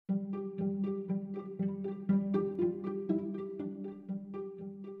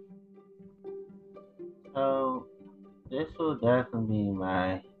will definitely be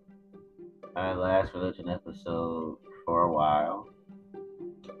my last religion episode for a while.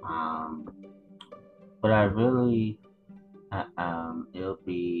 Um, but I really, I'll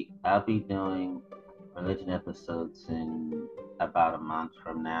be doing religion episodes in about a month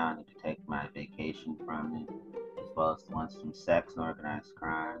from now. I need to take my vacation from it, as well as the ones from sex and organized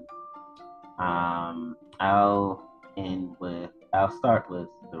crime. I'll start with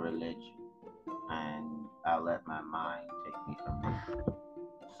the religion, and I'll let my mind take me from there.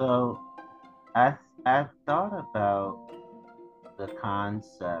 So I I've thought about the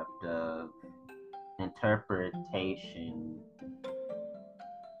concept of interpretation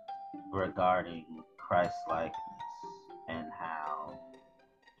regarding Christ likeness and how,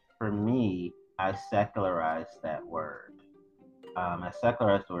 for me, I secularized that word. I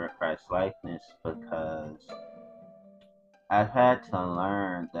secularized the word Christ likeness because I've had to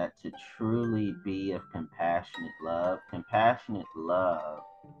learn that to truly be of compassionate love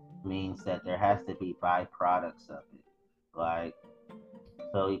means that there has to be byproducts of it. Like,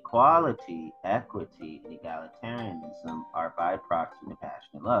 so equality, equity, and egalitarianism are byproducts of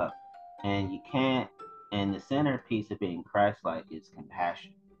compassionate love. And you can't, and the centerpiece of being Christ-like is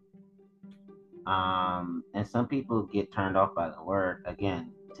compassion. And some people get turned off by the word.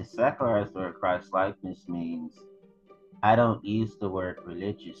 Again, to secularize the word Christ-likeness means I don't use the word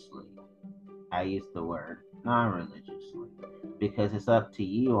religiously. I use the word non-religiously because it's up to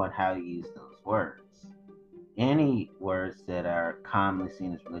you on how you use those words. Any words that are commonly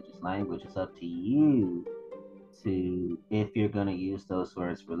seen as religious language, it's up to you to if you're going to use those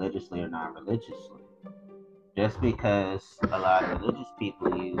words religiously or non-religiously. Just because a lot of religious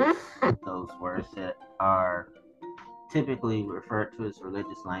people use those words that are typically referred to as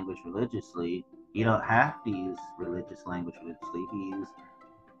religious language religiously, you don't have to use religious language religiously. You can use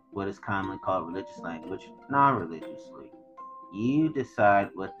what is commonly called religious language non-religiously. You decide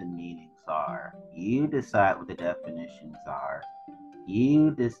what the meanings are. You decide what the definitions are.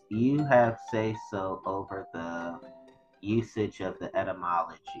 You have say so over the usage of the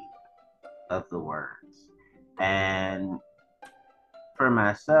etymology of the words. And for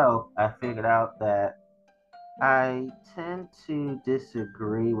myself, I figured out that I tend to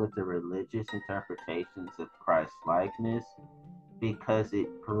disagree with the religious interpretations of Christ likeness because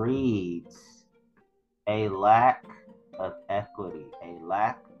it breeds a lack of equity, a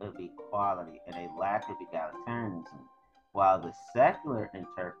lack of equality, and a lack of egalitarianism. While the secular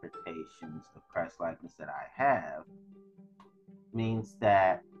interpretations of Christ likeness that I have means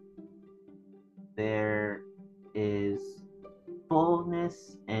that there is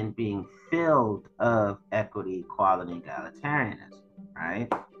fullness and being filled of equity, equality, and egalitarianism,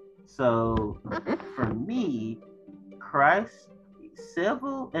 right? So for me, Christ,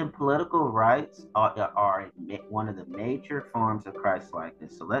 civil and political rights are one of the major forms of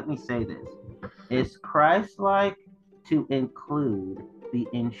Christ-likeness. So let me say this. Is Christ-like to include the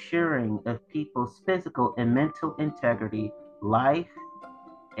ensuring of people's physical and mental integrity, life,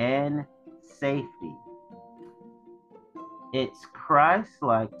 and safety? It's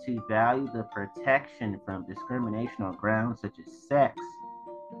Christ-like to value the protection from discrimination on grounds such as sex,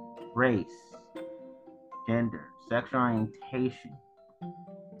 race, gender, sexual orientation,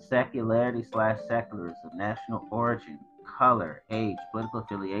 secularity/secularism, national origin, color, age, political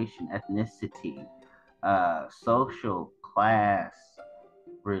affiliation, ethnicity, social class,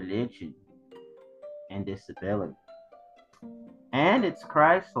 religion, and disability. And it's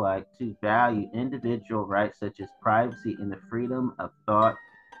Christ-like to value individual rights such as privacy and the freedom of thought,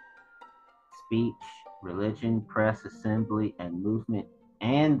 speech, religion, press, assembly, and movement,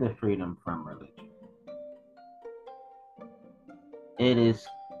 and the freedom from religion. It is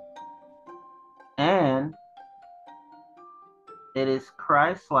and it is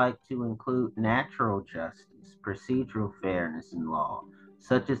Christ-like to include natural justice, procedural fairness in law,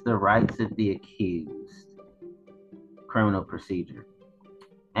 such as the rights of the accused, criminal procedure.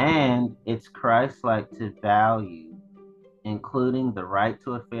 And it's Christ-like to value, including the right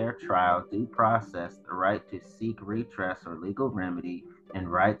to a fair trial, due process, the right to seek redress or legal remedy,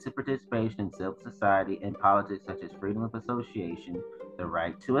 and right to participation in civil society and politics such as freedom of association, the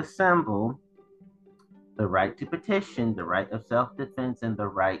right to assemble, the right to petition, the right of self-defense, and the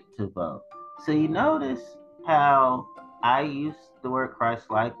right to vote. So you notice how I used the word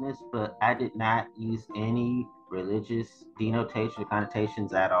Christ-likeness, but I did not use any religious denotation or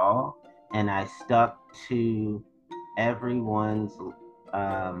connotations at all. And I stuck to everyone's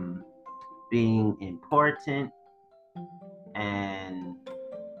being important and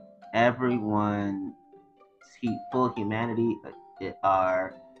everyone's full humanity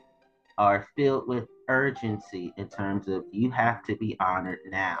are filled with urgency in terms of you have to be honored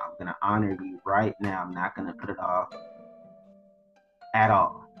now. I'm going to honor you right now. I'm not going to put it off at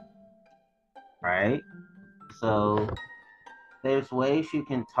all. Right? So there's ways you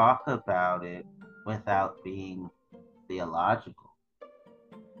can talk about it without being theological.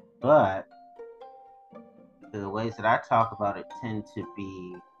 But the ways that I talk about it tend to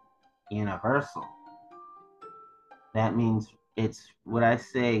be universal. That means it's what I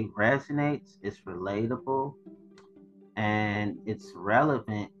say resonates, it's relatable, and it's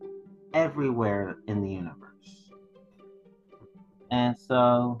relevant everywhere in the universe. And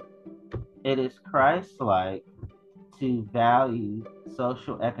so it is Christ-like to value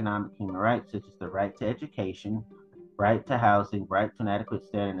social, economic, human rights, such as the right to education, right to housing, right to an adequate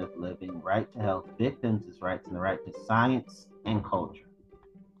standard of living, right to health, victims' rights, and the right to science and culture.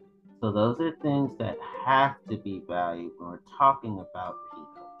 So those are things that have to be valued when we're talking about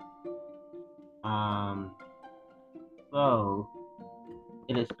people. So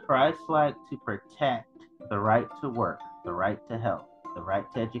it is Christ-like to protect the right to work, the right to health, the right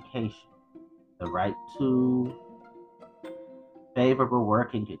to education, the right to favorable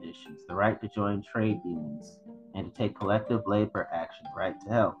working conditions, the right to join trade unions, and to take collective labor action, the right to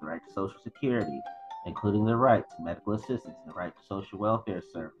health, the right to social security, including the right to medical assistance, the right to social welfare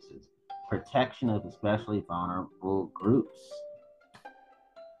services, protection of especially vulnerable groups.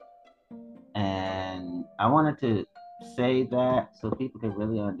 And I wanted to say that so people can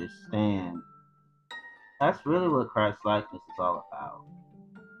really understand that's really what Christ-likeness is all about.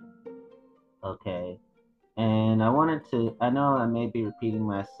 Okay? And I know I may be repeating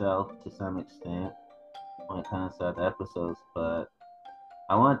myself to some extent when it comes to other episodes, but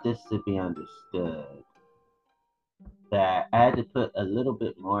I want this to be understood that I had to put a little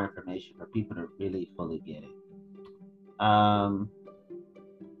bit more information for people to really fully get it.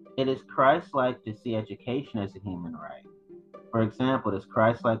 It is Christ-like to see education as a human right. For example, it is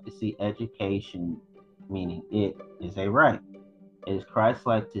Christ-like to see education, meaning it is a right. It is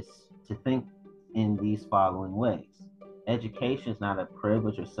Christ-like to think in these following ways. Education is not a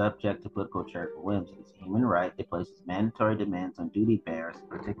privilege or subject to political charitable whims. It is a human right. It places mandatory demands on duty bearers,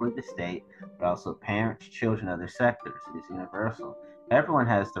 particularly the state, but also parents, children, and other sectors. It is universal. Everyone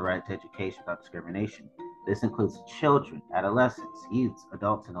has the right to education without discrimination. This includes children, adolescents, youths,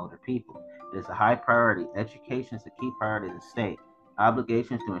 adults, and older people. It is a high priority. Education is a key priority of the state.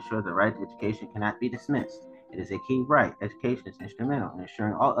 Obligations to ensure the right to education cannot be dismissed. It is a key right. Education is instrumental in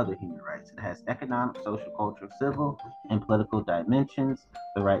ensuring all other human rights. It has economic, social, cultural, civil, and political dimensions.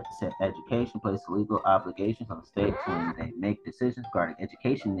 The right to set education places legal obligations on states when they make decisions regarding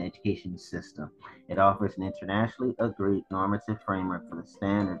education and the education system. It offers an internationally agreed normative framework for the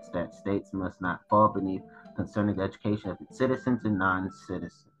standards that states must not fall beneath concerning the education of its citizens and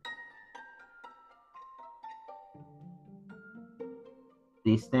non-citizens.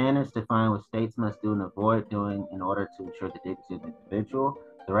 These standards define what states must do and avoid doing in order to ensure the dignity of the individual.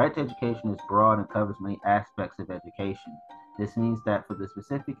 The right to education is broad and covers many aspects of education. This means that for the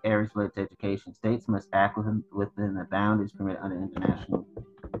specific areas related to education, states must act within the boundaries permitted under international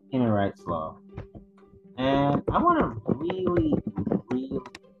human rights law. And I want to really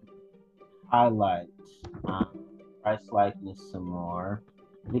highlight Christ-likeness some more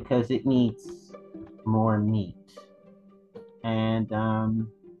because it needs more meat. And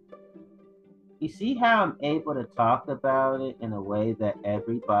you see how I'm able to talk about it in a way that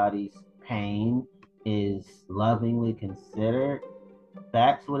everybody's pain is lovingly considered?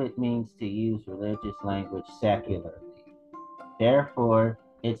 That's what it means to use religious language secularly. Therefore,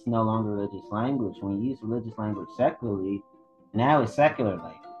 it's no longer religious language. When you use religious language secularly, now it's secular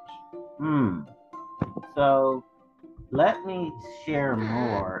language. So let me share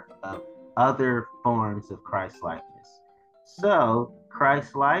more of other forms of Christ-likeness. So,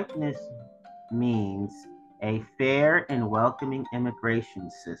 Christ-likeness means a fair and welcoming immigration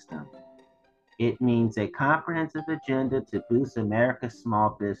system. It means a comprehensive agenda to boost America's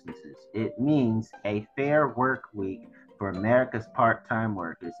small businesses. It means a fair work week for America's part-time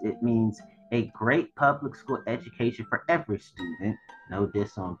workers. It means a great public school education for every student. No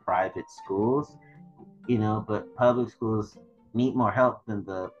diss on private schools, but public schools need more help than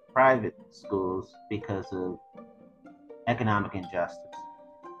the private schools because of economic injustice.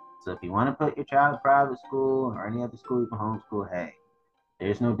 So if you want to put your child in private school or any other school you can homeschool, hey,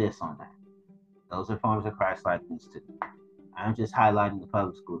 there's no diss on that. Those are forms of Christ-likeness too. I'm just highlighting the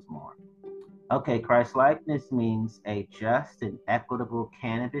public schools more. Okay, Christ-likeness means a just and equitable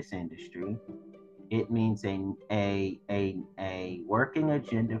cannabis industry. It means a working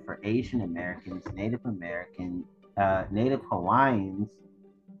agenda for Asian Americans, Native American, Native Hawaiians,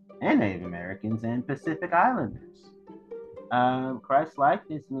 and Native Americans and Pacific Islanders.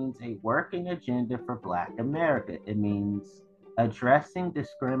 Christ-likeness means a working agenda for Black America. It means addressing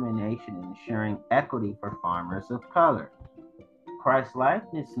discrimination and ensuring equity for farmers of color.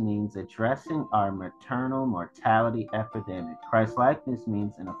 Christ-likeness means addressing our maternal mortality epidemic. Christ-likeness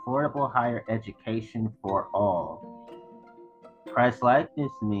means an affordable higher education for all.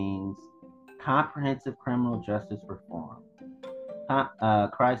 Christ-likeness means comprehensive criminal justice reform.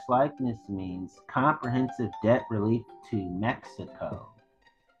 Christ-likeness means comprehensive debt relief to Mexico.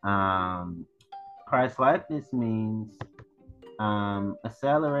 Christ-likeness means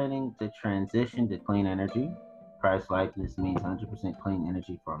accelerating the transition to clean energy. Christ-likeness means 100% clean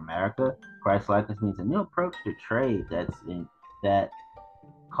energy for America. Christ-likeness means a new approach to trade that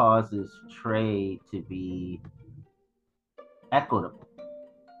causes trade to be equitable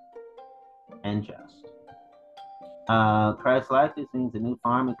and just. Christ-likeness means a new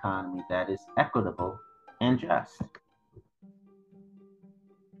farm economy that is equitable and just.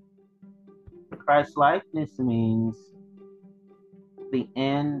 Christ-likeness means the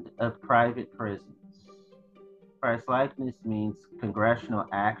end of private prisons. Christ-likeness means congressional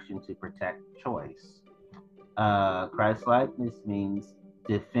action to protect choice. Christ-likeness means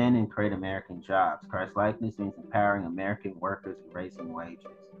defend and create American jobs. Christ-likeness means empowering American workers and raising wages.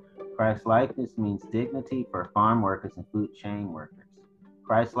 Christ-likeness means dignity for farm workers and food chain workers.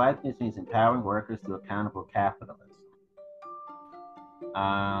 Christ-likeness means empowering workers through accountable capitalism.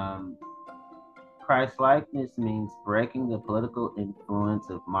 Christ-likeness means breaking the political influence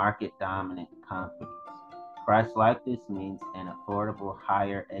of market-dominant companies. Christ-likeness means an affordable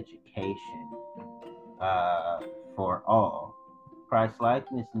higher education for all.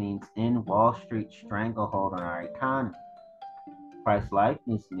 Christ-likeness means end Wall Street stranglehold on our economy.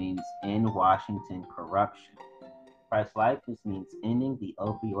 Christ-likeness means end Washington corruption. Christ-likeness means ending the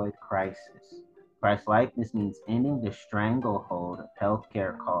opioid crisis. Christ-likeness means ending the stranglehold of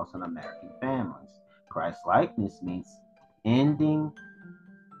healthcare costs on American families. Christ-likeness means ending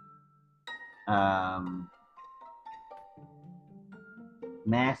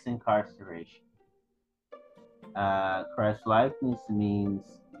mass incarceration. Christ-likeness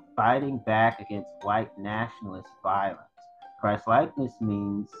means fighting back against white nationalist violence. Christ-likeness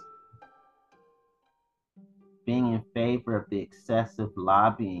means being in favor of the excessive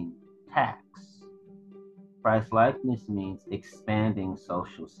lobbying tax. Christ-likeness means expanding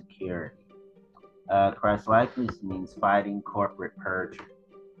Social Security. Christ-likeness means fighting corporate perjury.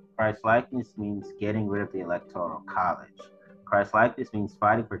 Christ-likeness means getting rid of the Electoral College. Christ-likeness means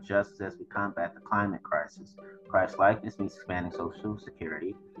fighting for justice as we combat the climate crisis. Christ-likeness means expanding Social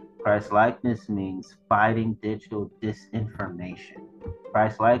Security. Christ-likeness means fighting digital disinformation.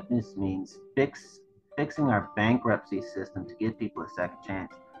 Christ-likeness means fixing our bankruptcy system to give people a second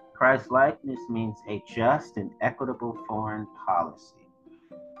chance. Christ-likeness means a just and equitable foreign policy.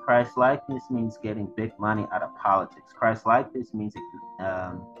 Christ-likeness means getting big money out of politics. Christ-likeness means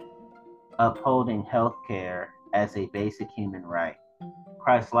upholding healthcare as a basic human right.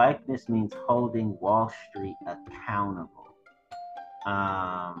 Christ-likeness means holding Wall Street accountable.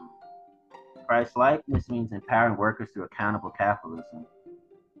 Christ-likeness means empowering workers through accountable capitalism.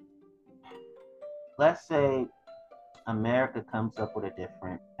 Let's say America comes up with a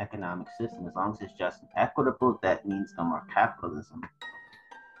different economic system. As long as it's just and equitable, that means no more capitalism.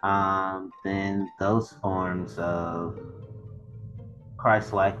 Then those forms of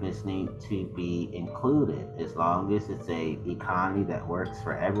Christ-likeness need to be included. As long as it's a economy that works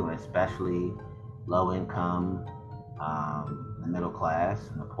for everyone, especially low income, the middle class,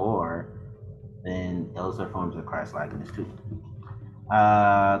 and the poor, then those are forms of Christ-likeness too.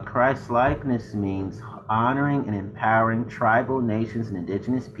 Christ-likeness means honoring and empowering tribal nations and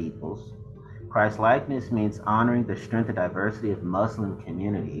indigenous peoples. Christ-likeness means honoring the strength and diversity of Muslim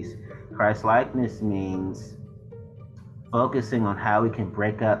communities. Christ-likeness means focusing on how we can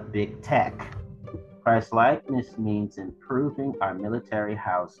break up big tech. Christ-likeness means improving our military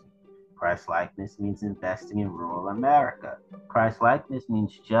housing. Christ-likeness means investing in rural America. Christ-likeness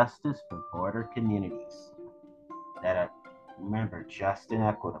means justice for border communities that are, remember, just and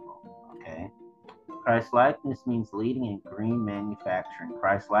equitable, okay? Christ-likeness means leading in green manufacturing.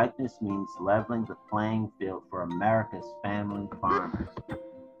 Christ-likeness means leveling the playing field for America's family farmers.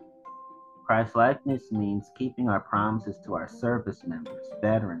 Christ-likeness means keeping our promises to our service members,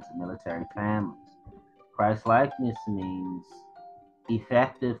 veterans, and military families. Christ-likeness means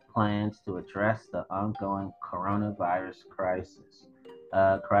effective plans to address the ongoing coronavirus crisis.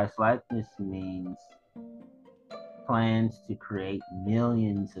 Christ-likeness means plans to create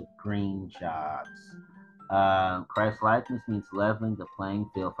millions of green jobs. Christ-likeness means leveling the playing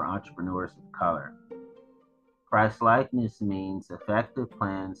field for entrepreneurs of color. Christ-likeness means effective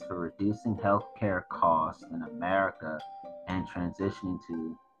plans for reducing healthcare costs in America and transitioning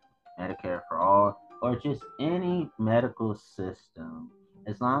to Medicare for all, or just any medical system,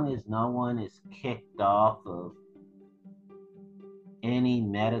 as long as no one is kicked off of any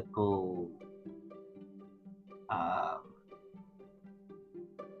medical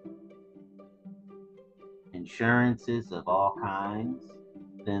insurances of all kinds,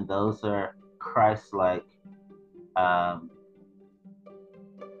 then those are Christ-like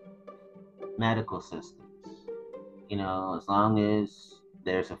medical systems. As long as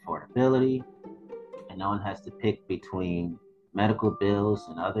there's affordability and no one has to pick between medical bills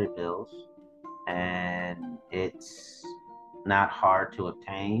and other bills, and it's not hard to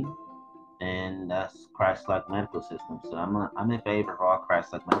obtain, then that's Christ-like medical systems. So I'm in favor of all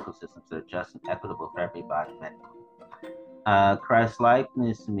Christ-like medical systems that are just and equitable for everybody medically.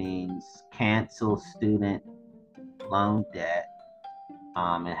 Christ-likeness means cancel student loan debt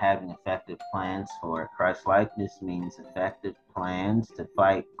and having effective plans for it. Christ-likeness means effective plans to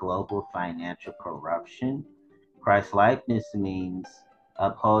fight global financial corruption. Christ-likeness means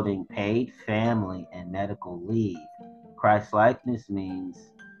upholding paid family and medical leave. Christ-likeness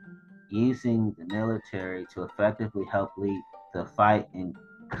means using the military to effectively help lead the fight in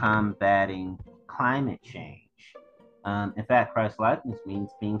combating climate change. In fact, Christ-likeness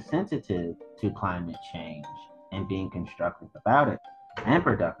means being sensitive to climate change and being constructive about it and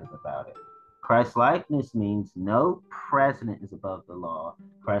productive about it. Christ-likeness means no president is above the law.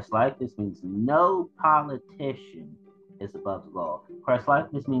 Christ-likeness means no politician is above the law.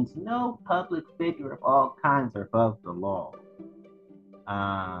 Christ-likeness means no public figure of all kinds are above the law.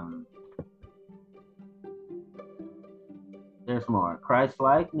 There's more.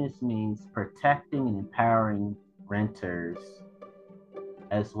 Christ-likeness means protecting and empowering renters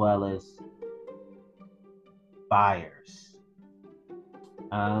as well as buyers.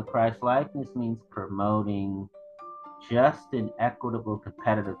 Christ-likeness means promoting just and equitable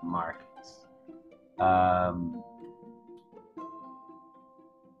competitive markets.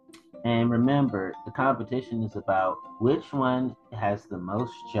 And remember, the competition is about which one has the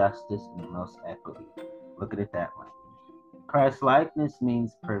most justice and the most equity. Look at it that way. Christ-likeness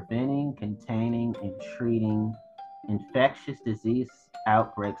means preventing, containing, and treating infectious disease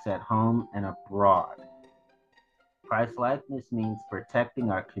outbreaks at home and abroad. Christ-likeness means protecting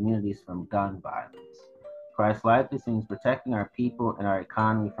our communities from gun violence. Christ-likeness means protecting our people and our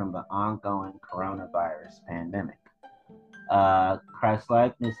economy from the ongoing coronavirus pandemic.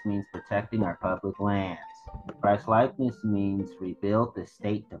 Christ-likeness means protecting our public lands. Christ-likeness means rebuild the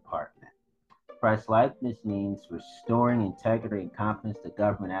State Department. Christ-likeness means restoring integrity and confidence to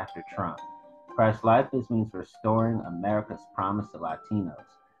government after Trump. Christ-likeness means restoring America's promise to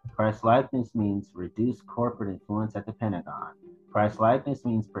Latinos. Christ-likeness means reduce corporate influence at the Pentagon. Christ-likeness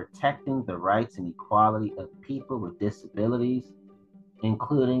means protecting the rights and equality of people with disabilities,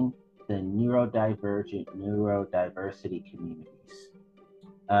 including the neurodivergent neurodiversity communities.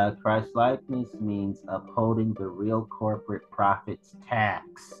 Christ-likeness means upholding the real corporate profits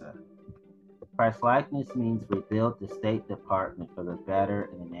tax. Christ-likeness means rebuild the State Department for the better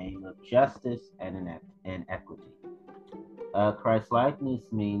in the name of justice and equity.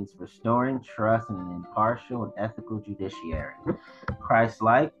 Christ-likeness means restoring trust in an impartial and ethical judiciary.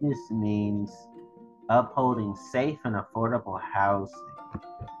 Christ-likeness means upholding safe and affordable housing.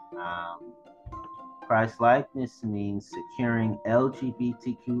 Christ-likeness means securing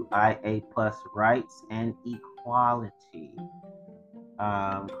LGBTQIA+ rights and equality.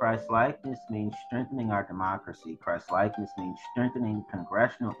 Christ-likeness means strengthening our democracy. Christ-likeness means strengthening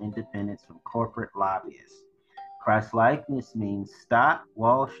congressional independence from corporate lobbyists. Christ-likeness means stop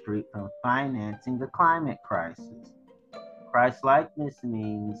Wall Street from financing the climate crisis. Christ-likeness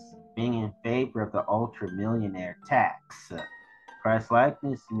means being in favor of the ultra-millionaire tax.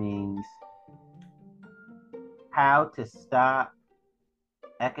 Christ-likeness means how to stop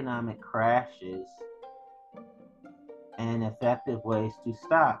economic crashes and effective ways to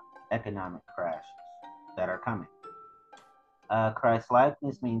stop economic crashes that are coming.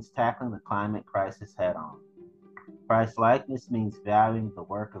 Christ-likeness means tackling the climate crisis head on. Christ-likeness means valuing the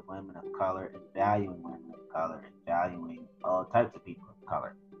work of women of color and valuing women of color and valuing all types of people of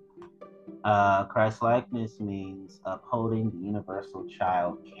color. Christ-likeness means upholding the universal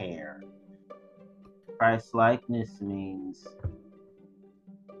child care. Christ-likeness means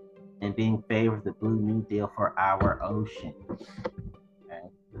and being in favor of the Blue New Deal for our oceans. Okay?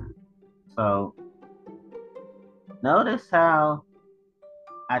 So notice how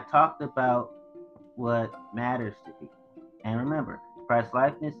I talked about what matters to people. And remember,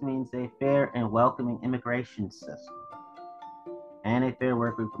 Christ-likeness means a fair and welcoming immigration system and a fair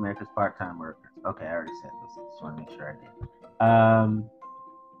work week for America's part-time workers. Okay, I already said those. I just want to make sure I did.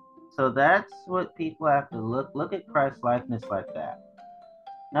 So that's what people have to look at Christ-likeness like that.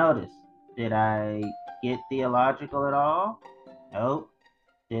 Notice, did I get theological at all? Nope.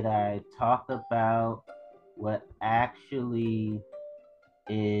 Did I talk about what actually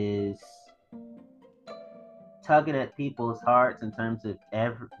is tugging at people's hearts in terms of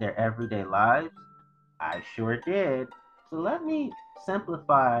their everyday lives? I sure did. So let me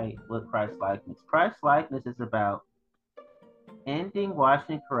simplify what Christ likeness. Christ likeness is about ending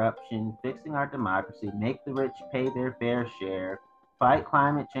Washington corruption, fixing our democracy, make the rich pay their fair share, fight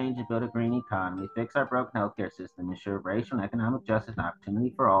climate change and build a green economy, fix our broken healthcare system, ensure racial and economic justice and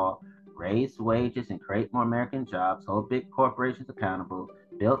opportunity for all, raise wages and create more American jobs, hold big corporations accountable,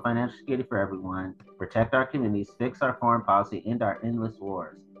 build financial security for everyone, protect our communities, fix our foreign policy, end our endless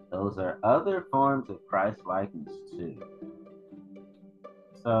wars. Those are other forms of Christ likeness too.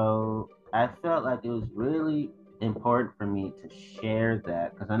 So I felt like it was really important for me to share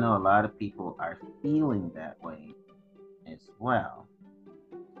that because I know a lot of people are feeling that way as well.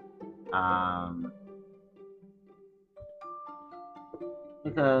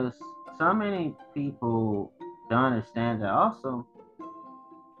 Because so many people don't understand that also.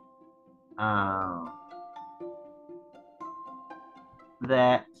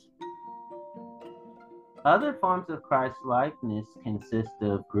 That other forms of Christ likeness consist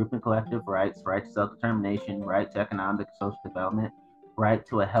of group and collective rights, right to self-determination, right to economic and social development, right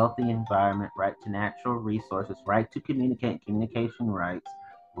to a healthy environment, right to natural resources, right to communicate and communication rights,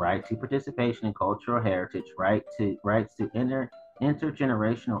 right to participation in cultural heritage, rights to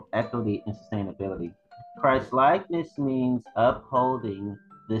intergenerational equity and sustainability. Christ likeness means upholding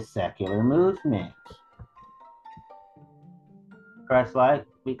the secular movement.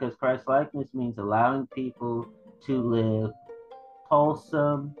 Because Christ likeness means allowing people to live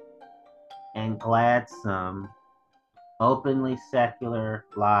wholesome and gladsome, openly secular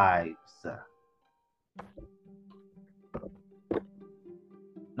lives.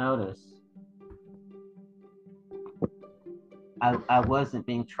 Notice, I wasn't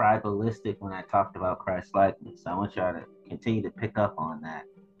being tribalistic when I talked about Christ likeness. I want y'all to continue to pick up on that.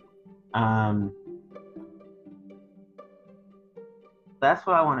 That's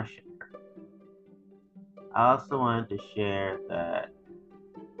what I want to share. I also wanted to share that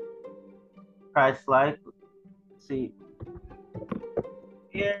Christ likeness. See,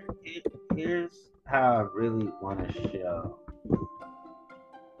 here's how I really want to show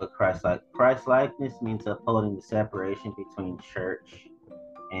what Christ likeness means upholding the separation between church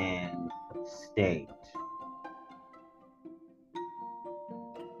and state.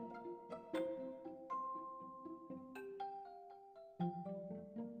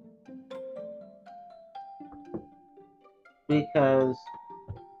 Because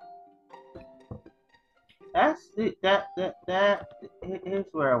that's that here's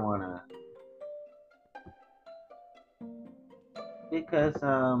where I wanna, because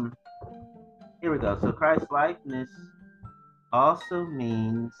here we go. So Christ likeness also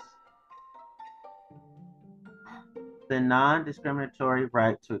means the non-discriminatory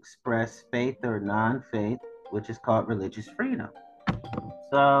right to express faith or non-faith, which is called religious freedom.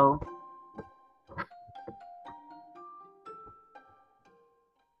 So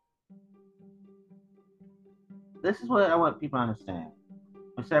this is what I want people to understand.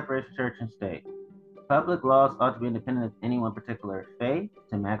 The separation of church and state. Public laws ought to be independent of any one particular faith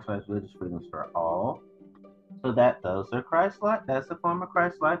to maximize religious freedoms for all. So those are Christ-like. That's a form of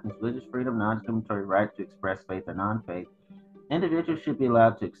Christ-likeness. Religious freedom, non-discriminatory right to express faith or non-faith. Individuals should be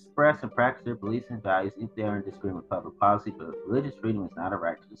allowed to express and practice their beliefs and values if they are in disagreement with public policy, but religious freedom is not a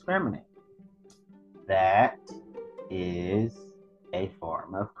right to discriminate. That is a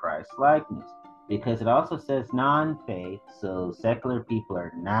form of Christ-likeness because it also says non-faith, so secular people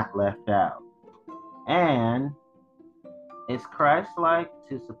are not left out. And it's Christ-like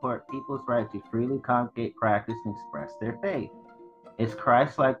to support people's right to freely congregate, practice, and express their faith. It's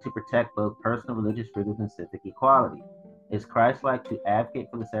Christ-like to protect both personal religious freedoms and civic equality. It's Christ-like to advocate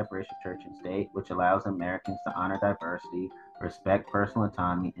for the separation of church and state, which allows Americans to honor diversity, respect personal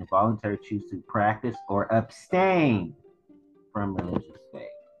autonomy, and voluntarily choose to practice or abstain from religious faith.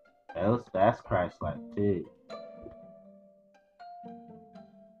 That's Christ-like too.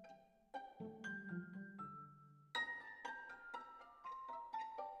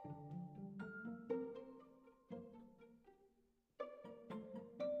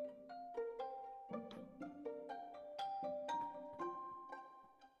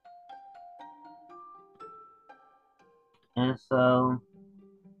 And so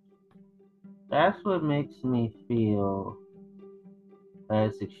that's what makes me feel that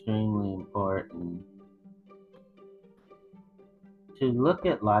it's extremely important to look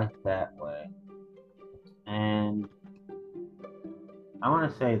at life that way. And I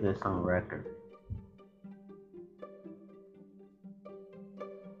want to say this on record.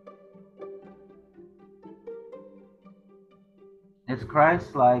 It's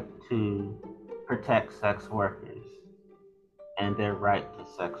Christ-like to protect sex workers and their right to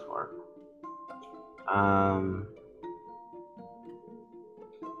sex work. Um,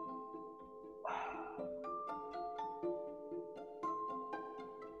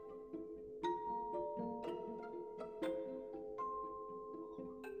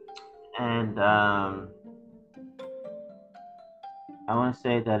 and I want to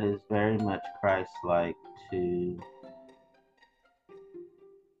say that it's very much Christ-like to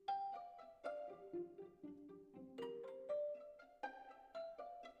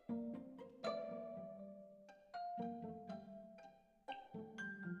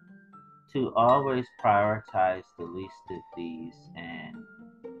always prioritize the least of these and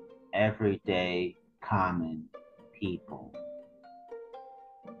everyday common people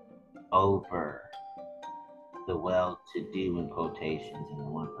over the well-to-do in quotations and the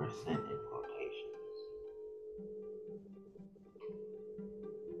 1% in quotations.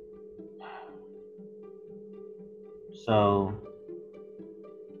 So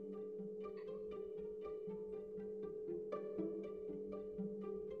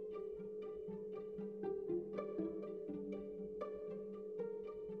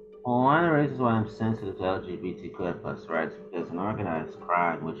well, one of the reasons why I'm sensitive to LGBTQ plus rights is because an organized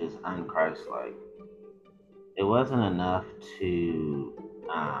crime, which is unchristlike, it wasn't enough to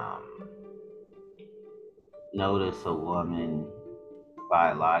notice a woman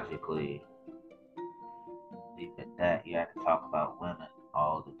biologically. That you have to talk about women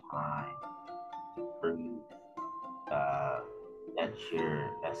all the time to prove that you're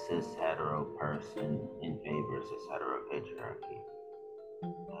a cis hetero person in favor of cis hetero patriarchy.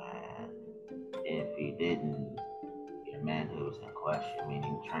 And if you didn't, your manhood was in question,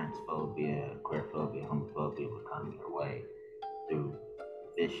 meaning transphobia, queerphobia, homophobia would come your way through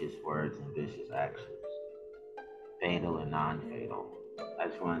vicious words and vicious actions, fatal and non-fatal. I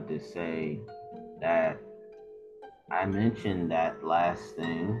just wanted to say that I mentioned that last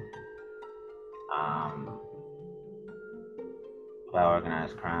thing about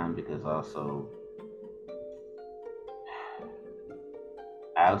organized crime because also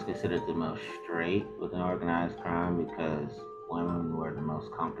I was considered the most straight with an organized crime because women were the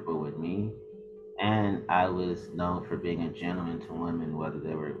most comfortable with me. And I was known for being a gentleman to women, whether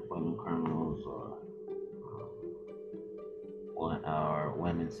they were women criminals or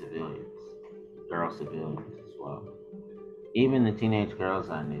women civilians, girl civilians as well. Even the teenage girls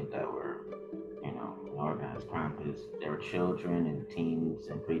I knew that were, organized crime because there were children and teens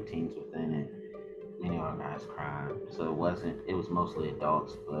and preteens within it. Any organized crime. So it was mostly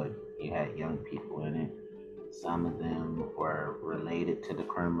adults, but you had young people in it. Some of them were related to the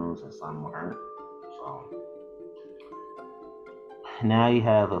criminals and some weren't. So now you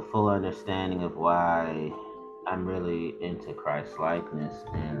have a full understanding of why I'm really into Christ likeness,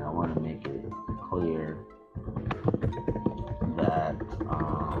 and I want to make it clear that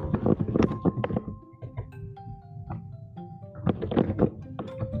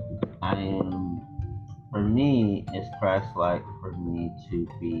I am, for me, it's Christ-like for me to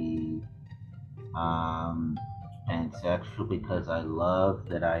be pansexual because I love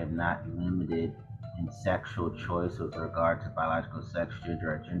that I am not limited in sexual choice with regard to biological sex,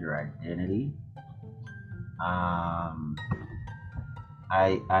 gender, or gender identity.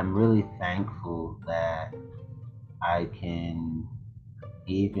 I'm really thankful that I can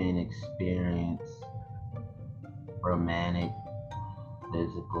even experience romantic,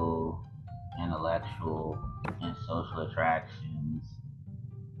 physical, intellectual, and social attractions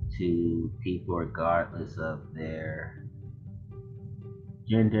to people regardless of their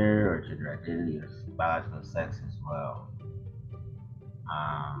gender or gender identity or biological sex as well.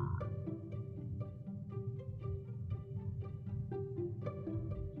 Um,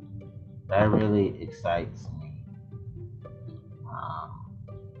 that really excites me. Um,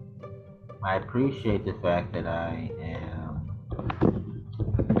 I appreciate the fact that I am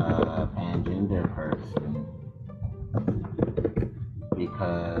a pangender person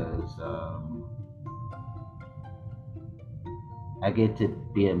because I get to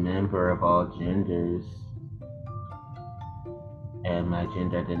be a member of all genders, and my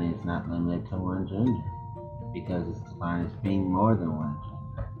gender identity is not limited to one gender because it's defined as being more than one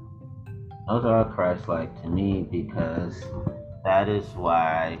gender. Those are Christ-like to me because that is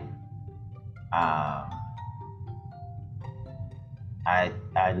why um,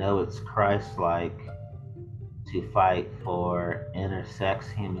 I know it's Christ-like to fight for intersex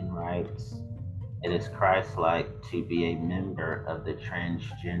human rights. It is Christ-like to be a member of the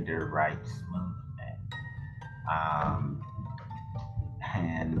transgender rights movement. Um,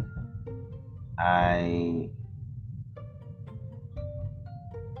 and I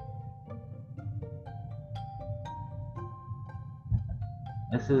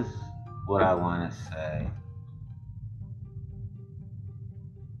this is what I want to say.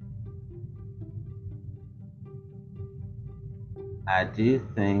 I do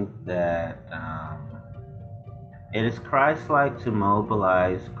think that it is Christ-like to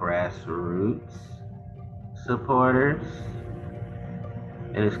mobilize grassroots supporters.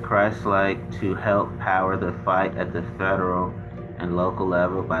 It is Christ-like to help power the fight at the federal and local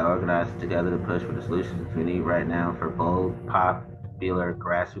level by organizing together to push for the solutions we need right now for bold, popular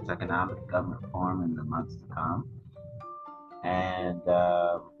grassroots economic and government reform in the months to come. And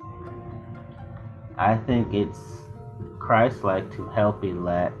I think it's Christ-like to help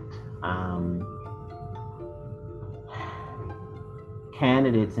elect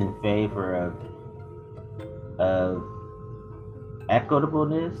candidates in favor of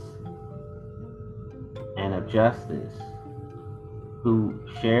equitableness and of justice, who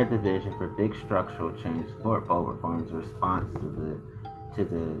share the vision for big structural change, support bold reforms in response to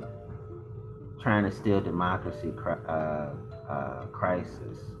the trying to steal democracy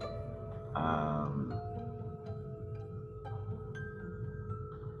crisis. Um,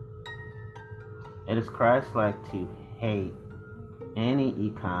 it is Christ-like to hate any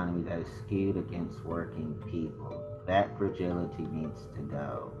economy that is skewed against working people. That fragility needs to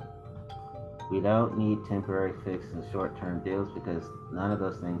go. We don't need temporary fixes and short-term deals because none of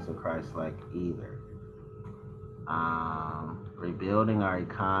those things are Christ-like either. Rebuilding our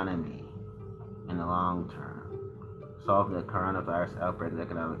economy in the long term, solving the coronavirus outbreak and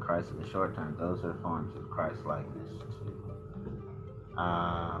economic crisis in the short term, those are forms of Christ-likeness too.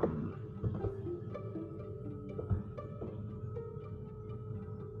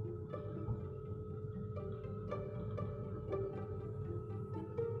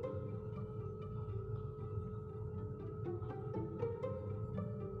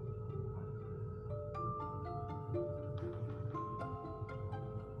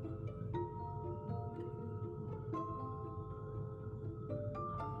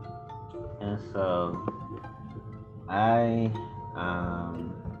 And so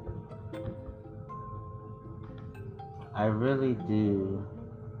um, I really do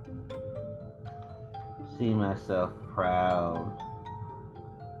see myself proud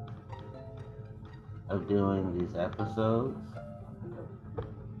of doing these episodes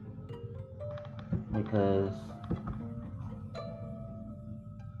because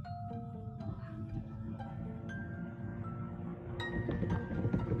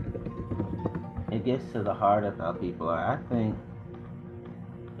it gets to the heart of how people are. I think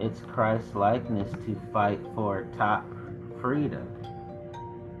it's Christ likeness to fight for top freedom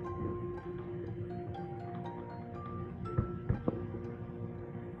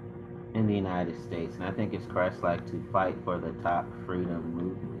in the United States. And I think it's Christ like to fight for the top freedom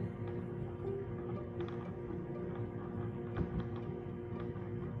movement.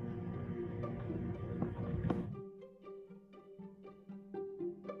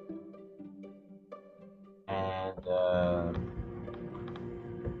 And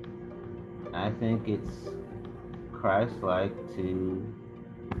I think it's Christ-like to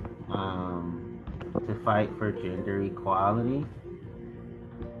fight for gender equality.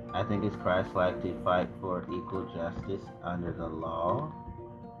 I think it's Christ-like to fight for equal justice under the law.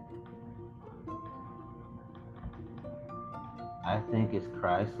 I think it's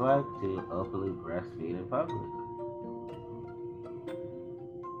Christ-like to openly breastfeed in public.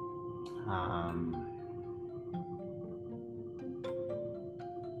 Um,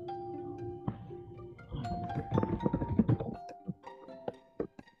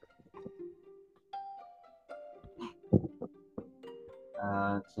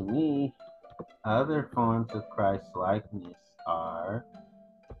 to me, other forms of Christ-likeness are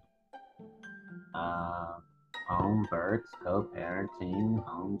home births, co-parenting,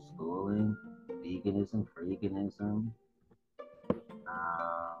 homeschooling, veganism, freeganism,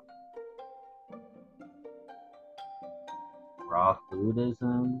 um, raw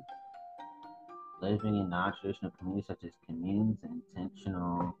foodism, living in non-traditional communities such as communes and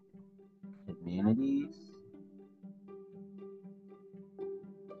intentional communities,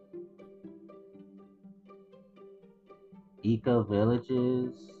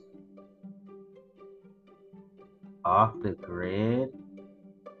 eco-villages, off the grid,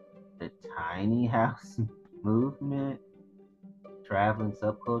 the tiny house movement, traveling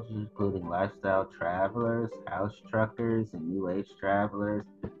subcultures including lifestyle travelers, house truckers, and new age travelers,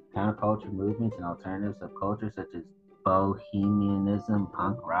 counterculture movements and alternative subcultures such as bohemianism,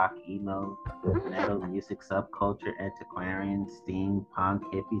 punk rock, emo, metal music subculture, antiquarian, steampunk,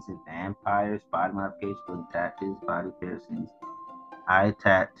 hippies and vampires, body modification, including tattoos, body piercings, eye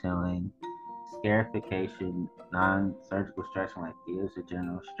tattooing, scarification, non-surgical stretching like theaters or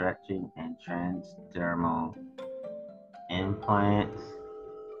general stretching, and transdermal implants.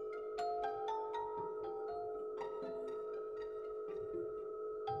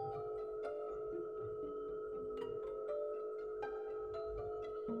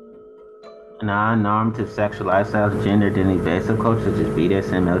 Non-normative sexual lifestyles, gender identity based culture such as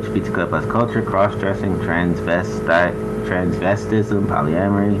BDSM, LGBTQ+ culture, cross-dressing, transvestism,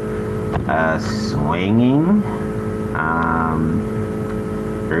 polyamory, swinging,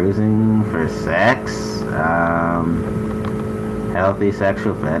 cruising for sex, healthy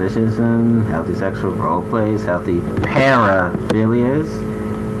sexual fetishism, healthy sexual role plays, healthy paraphilias,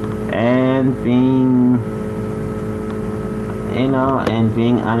 and being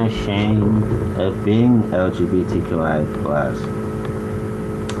unashamed of being LGBTQI plus.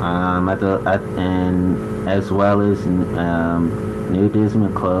 And as well as nudism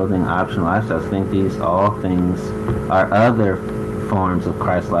and clothing, optional lifestyles. I think these all things are other forms of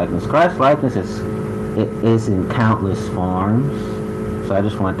Christ-likeness. Christ-likeness is in countless forms, so I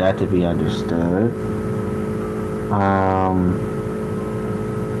just want that to be understood.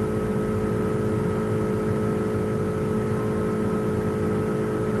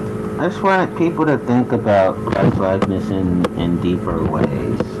 I just want people to think about Christ-likeness in deeper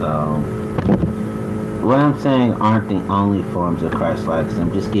ways. So, what I'm saying aren't the only forms of Christ-likeness.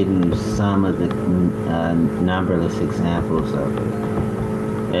 I'm just giving you some of the numberless examples of it.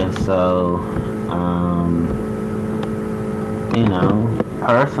 And so,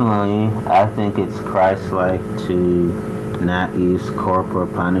 personally, I think it's Christ-like to not use corporal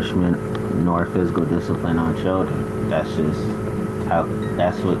punishment nor physical discipline on children. That's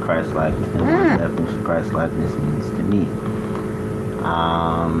what Christ-likeness, the definition of Christ-likeness means to me.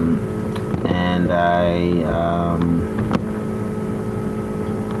 And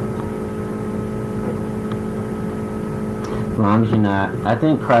as long as you're not, I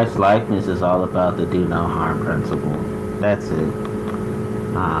think Christ-likeness is all about the do no harm principle. That's it.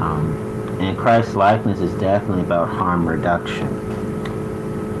 And Christ-likeness is definitely about harm reduction.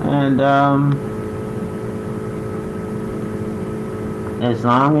 And, as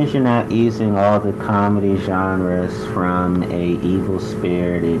long as you're not using all the comedy genres from a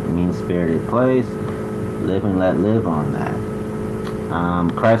evil-spirited, mean-spirited place, live and let live on that.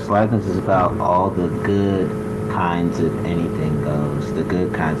 Christ-likeness is about all the good kinds of anything goes. The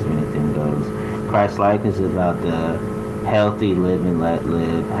good kinds of anything goes. Christ-likeness is about the healthy live and let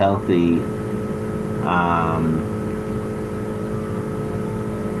live, healthy,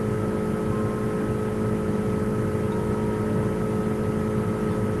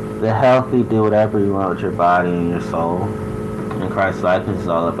 the healthy do whatever you want with your body and your soul. And Christ-likeness is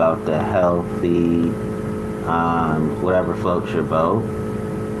all about the healthy, whatever floats your boat.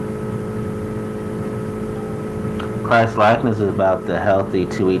 Christ-likeness is about the healthy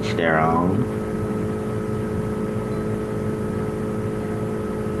to each their own.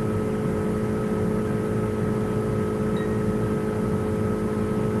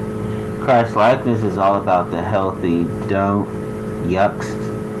 Christ-likeness is all about the healthy don't yucks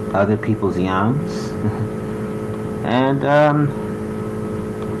other people's yums. And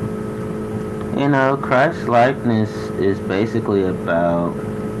Christ-likeness is basically about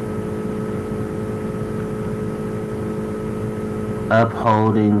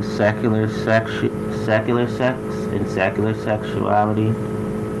upholding secular sex and secular sexuality.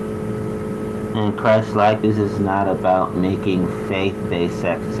 And Christ-likeness is not about making faith-based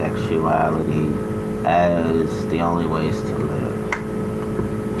sexuality as the only ways to live.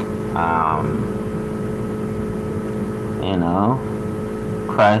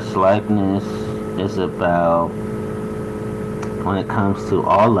 Christ-likeness is about, when it comes to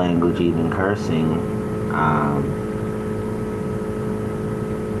all language, even cursing,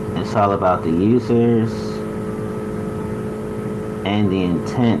 it's all about the users and the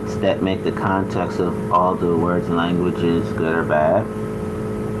intents that make the context of all the words and languages good or bad.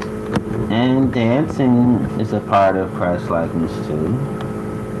 And dancing is a part of Christ-likeness too.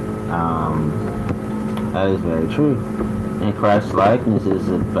 That is very true. And Christ-likeness is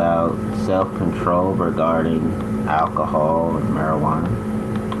about self-control regarding alcohol and marijuana.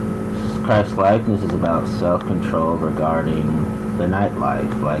 Christ-likeness is about self-control regarding the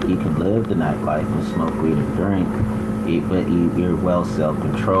nightlife. Like, you can live the nightlife and smoke weed and drink, but you're well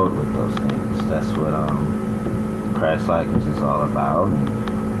self-controlled with those things. That's what Christ-likeness is all about.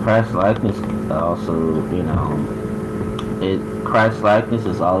 And Christ-likeness also, Christ-likeness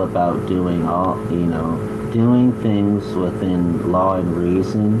is all about doing things within law and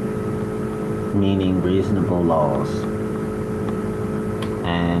reason, meaning reasonable laws.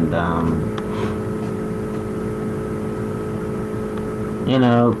 And,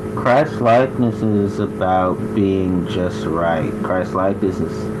 Christ-likeness is about being just right. Christ-likeness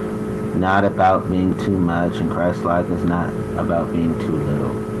is not about being too much, and Christ-likeness is not about being too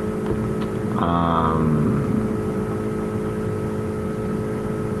little.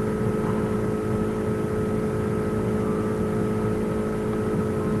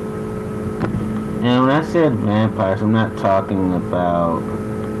 And when I said vampires, I'm not talking about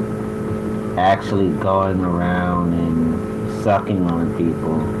actually going around and sucking on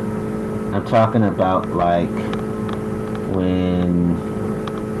people. I'm talking about like when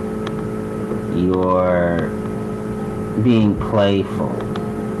you're being playful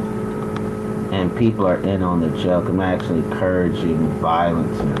and people are in on the joke. I'm actually encouraging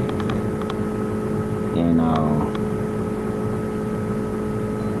violence or anything.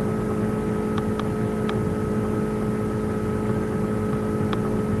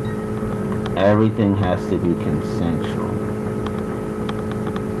 Everything has to be consensual.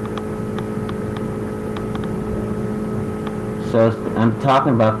 So I'm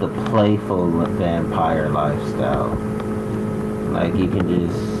talking about the playful vampire lifestyle. Like, you can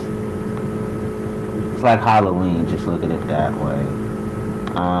it's like Halloween, just look at it that way.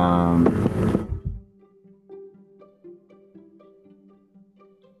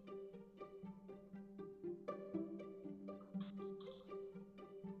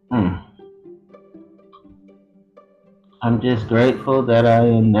 I'm just grateful that I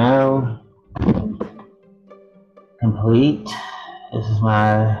am now complete. This is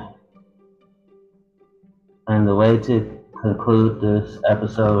and the way to conclude this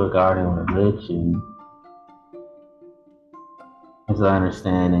episode regarding religion is the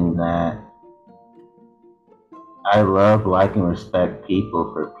understanding that I love, like, and respect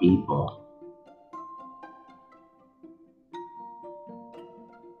people for people.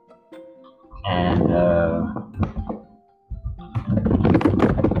 And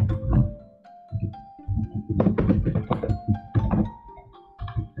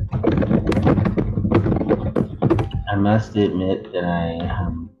I must admit that I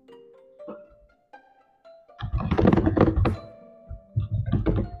am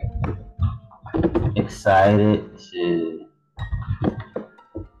excited to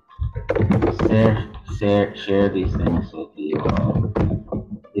share these things with you all,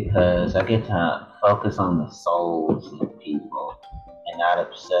 because I get to focus on the souls of people and not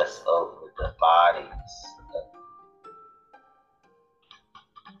obsess over the bodies.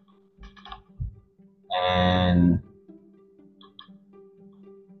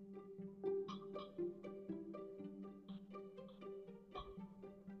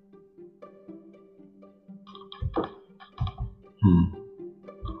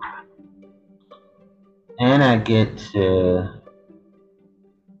 And I get to,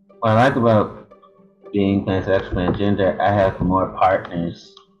 what I like about being pansexual and gender, I have more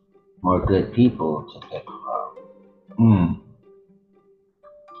partners, more good people to pick from.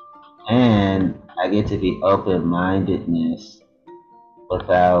 And I get to be open-mindedness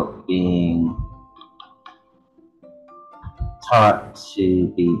without being taught to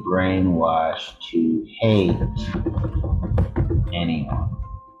be brainwashed to hate anyone.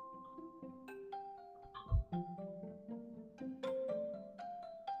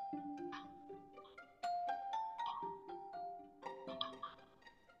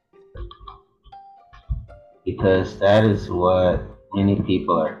 Because that is what many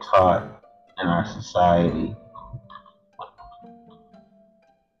people are taught in our society.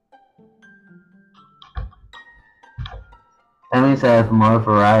 That means I have more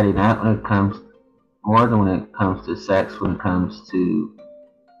variety, not when it comes, more than when it comes to sex, when it comes to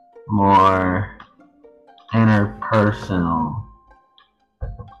more interpersonal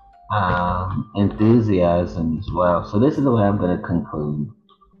enthusiasm as well. So this is the way I'm going to conclude.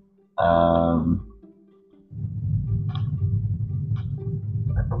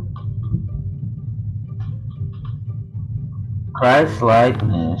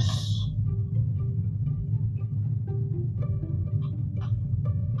 Christ-likeness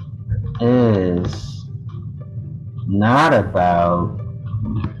is not about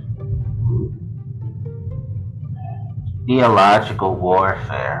theological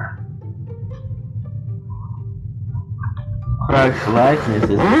warfare. Christ-likeness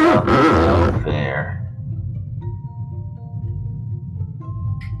is about the welfare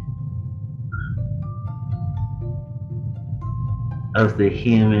of the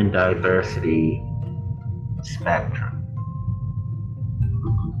human diversity spectrum.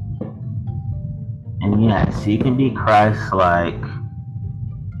 And yes, you can be Christ-like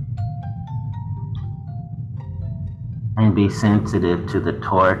and be sensitive to the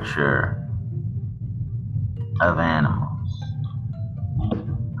torture of animals.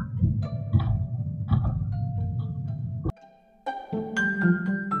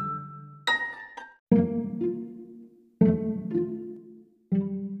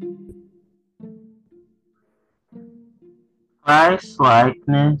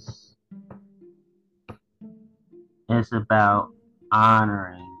 Christ-likeness is about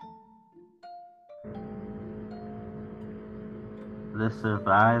honoring the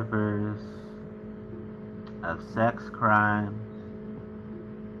survivors of sex crimes,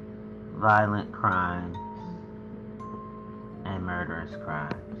 violent crimes, and murderous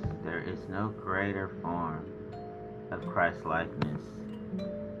crimes. There is no greater form of Christ-likeness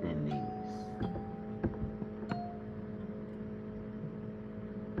than these.